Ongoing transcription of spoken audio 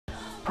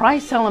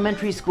Price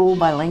Elementary School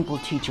bilingual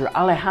teacher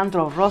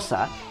Alejandro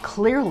Rosa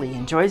clearly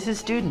enjoys his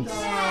students.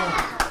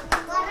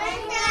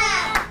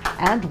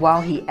 And while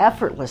he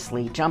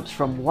effortlessly jumps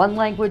from one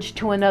language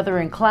to another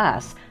in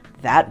class,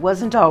 that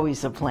wasn't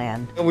always the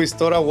plan. We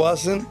thought I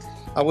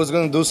was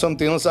going to do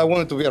something else. I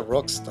wanted to be a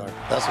rock star.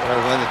 That's what I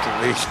wanted to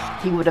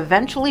be. He would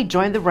eventually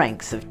join the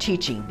ranks of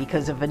teaching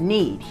because of a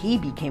need he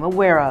became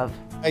aware of.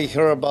 I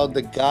heard about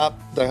the gap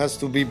that has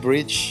to be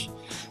bridged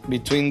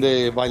between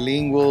the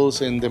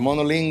bilinguals and the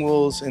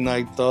monolinguals, and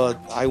I thought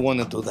I want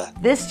to do that.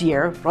 This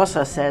year,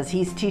 Rosa says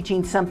he's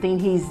teaching something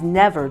he's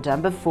never done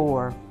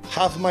before.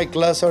 Half my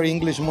class are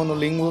English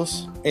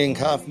monolinguals, and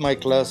half my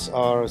class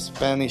are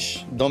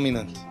Spanish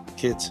dominant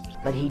kids.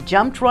 But he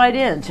jumped right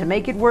in to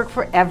make it work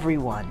for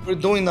everyone. We're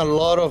doing a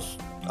lot of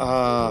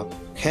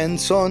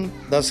hands-on.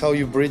 That's how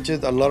you bridge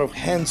it, a lot of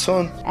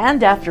hands-on.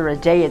 And after a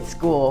day at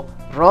school,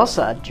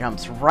 Rosa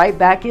jumps right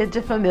back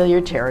into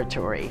familiar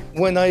territory.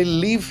 When I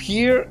leave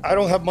here, I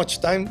don't have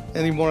much time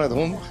anymore at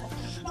home.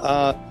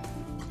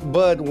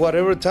 But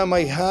whatever time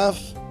I have,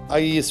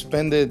 I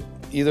spend it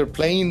either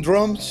playing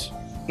drums,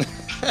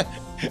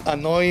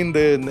 annoying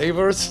the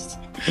neighbors.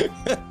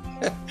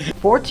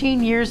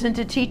 14 years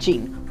into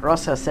teaching,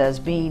 Rosa says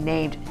being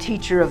named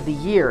Teacher of the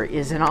Year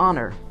is an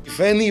honor. If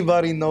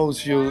anybody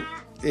knows you,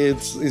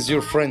 it's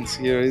your friends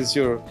here, it's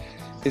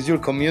your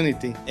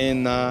community,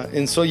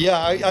 and so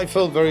yeah, I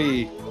felt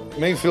made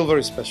me feel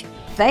very special.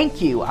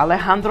 Thank you,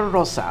 Alejandro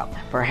Rosa,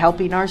 for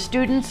helping our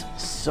students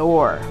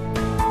soar.